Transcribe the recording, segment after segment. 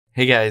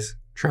Hey guys,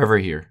 Trevor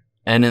here.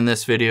 And in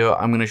this video,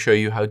 I'm going to show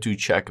you how to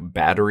check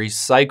battery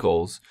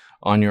cycles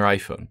on your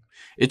iPhone.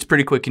 It's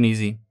pretty quick and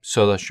easy,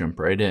 so let's jump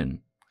right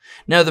in.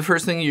 Now, the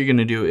first thing you're going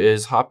to do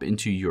is hop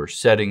into your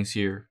settings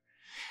here.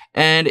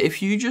 And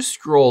if you just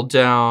scroll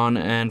down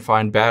and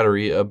find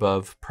battery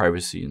above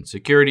privacy and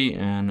security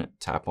and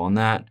tap on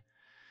that,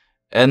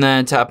 and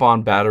then tap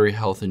on battery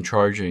health and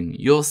charging,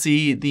 you'll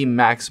see the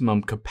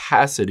maximum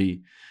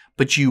capacity,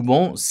 but you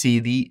won't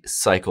see the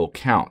cycle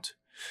count.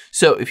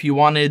 So if you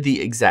wanted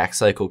the exact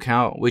cycle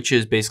count, which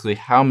is basically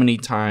how many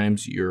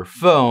times your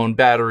phone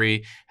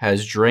battery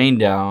has drained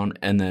down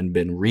and then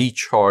been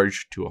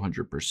recharged to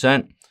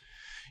 100%,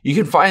 you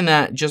can find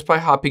that just by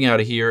hopping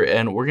out of here,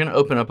 and we're going to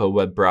open up a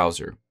web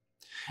browser.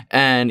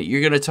 And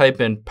you're going to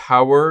type in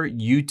power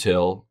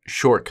util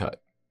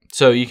shortcut.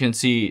 So you can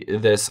see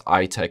this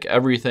iTech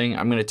everything.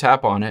 I'm going to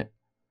tap on it.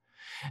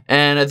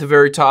 And at the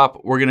very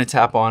top, we're going to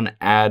tap on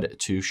add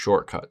to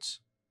shortcuts.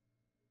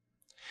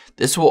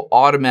 This will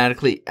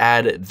automatically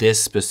add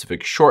this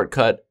specific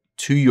shortcut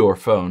to your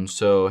phone.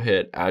 So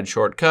hit add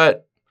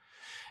shortcut,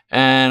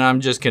 and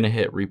I'm just going to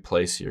hit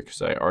replace here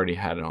because I already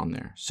had it on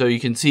there. So you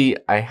can see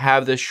I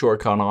have this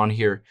shortcut on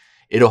here.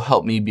 It'll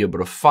help me be able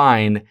to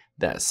find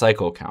that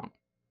cycle count.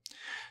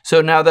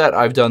 So now that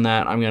I've done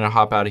that, I'm going to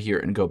hop out of here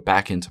and go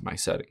back into my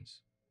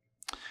settings.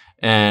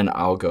 And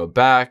I'll go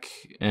back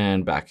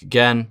and back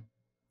again.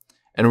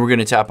 And we're going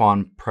to tap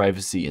on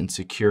privacy and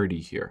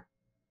security here.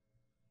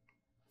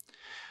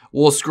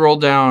 We'll scroll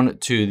down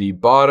to the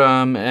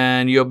bottom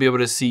and you'll be able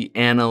to see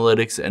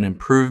analytics and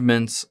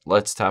improvements.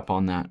 Let's tap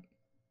on that.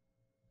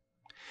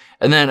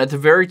 And then at the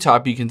very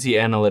top, you can see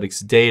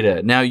analytics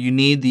data. Now you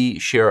need the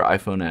share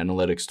iPhone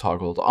analytics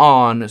toggled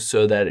on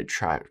so that it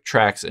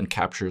tracks and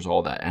captures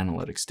all that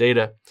analytics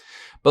data.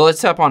 But let's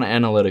tap on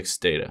analytics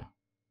data.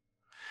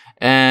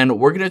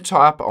 And we're going to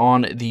tap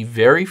on the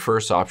very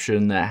first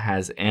option that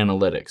has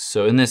analytics.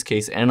 So in this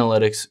case,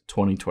 analytics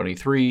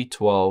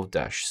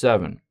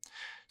 2023-12-7.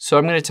 So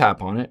I'm going to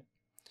tap on it,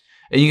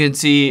 and you can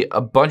see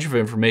a bunch of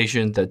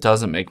information that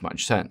doesn't make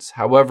much sense.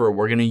 However,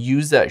 we're going to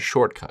use that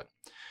shortcut.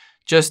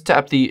 Just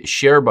tap the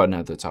share button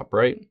at the top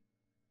right,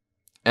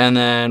 and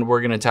then we're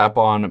going to tap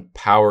on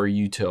power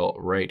util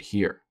right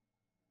here.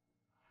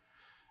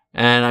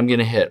 And I'm going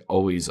to hit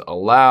always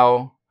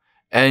allow,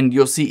 and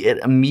you'll see it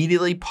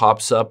immediately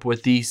pops up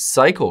with the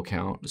cycle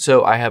count.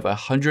 So I have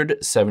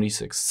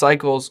 176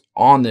 cycles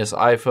on this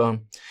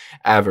iPhone.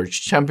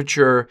 Average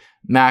temperature,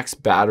 max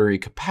battery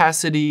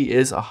capacity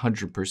is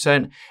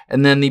 100%.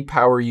 And then the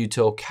power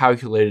util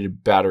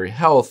calculated battery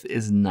health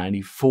is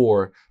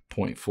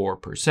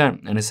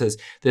 94.4%. And it says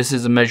this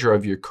is a measure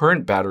of your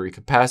current battery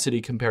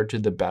capacity compared to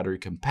the battery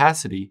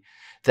capacity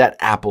that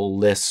Apple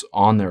lists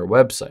on their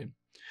website.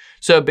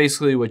 So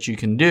basically what you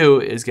can do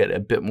is get a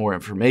bit more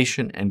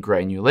information and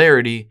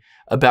granularity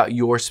about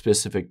your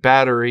specific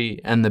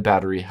battery and the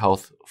battery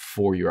health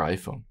for your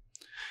iPhone.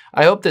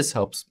 I hope this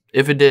helps.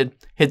 If it did,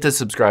 hit the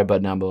subscribe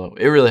button down below.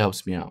 It really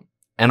helps me out.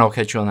 And I'll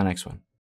catch you on the next one.